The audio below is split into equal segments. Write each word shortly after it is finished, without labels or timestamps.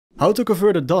How to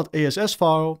convert a .ass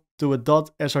file to a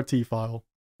 .srt file.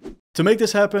 To make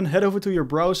this happen, head over to your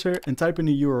browser and type in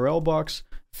the URL box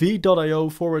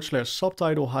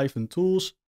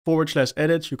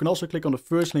v.io/subtitle-tools/edits. You can also click on the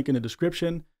first link in the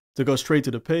description to go straight to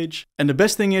the page. And the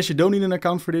best thing is you don't need an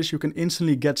account for this, you can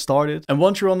instantly get started. And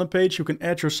once you're on the page, you can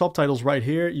add your subtitles right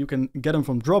here. You can get them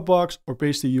from Dropbox or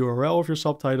paste the URL of your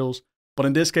subtitles. But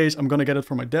in this case, I'm going to get it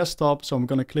from my desktop. So I'm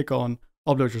going to click on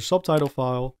upload your subtitle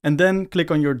file and then click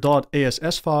on your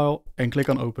 .ass file and click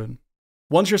on open.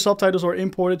 Once your subtitles are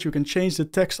imported, you can change the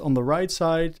text on the right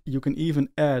side. You can even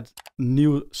add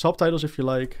new subtitles if you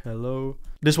like. Hello.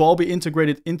 This will all be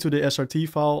integrated into the SRT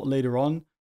file later on.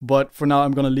 But for now,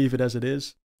 I'm going to leave it as it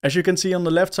is. As you can see on the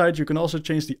left side, you can also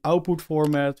change the output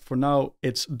format. For now,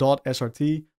 it's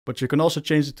 .srt, but you can also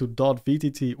change it to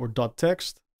 .vtt or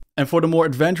 .text. And for the more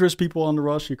adventurous people on the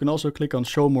rush, you can also click on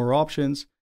show more options.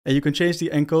 And you can change the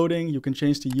encoding, you can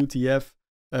change the UTF,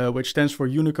 which stands for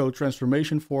Unicode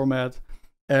Transformation Format.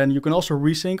 And you can also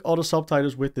resync all the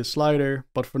subtitles with this slider,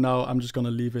 but for now, I'm just going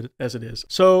to leave it as it is.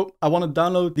 So I want to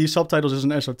download these subtitles as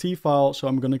an SRT file, so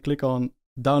I'm going to click on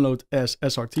download as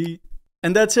SRT.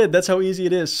 And that's it. That's how easy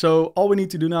it is. So all we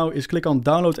need to do now is click on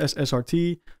download as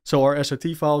SRT. So our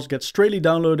SRT files get straightly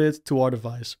downloaded to our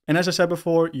device. And as I said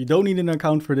before, you don't need an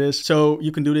account for this. So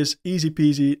you can do this easy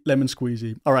peasy, lemon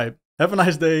squeezy. All right. Have a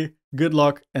nice day. Good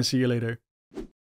luck and see you later.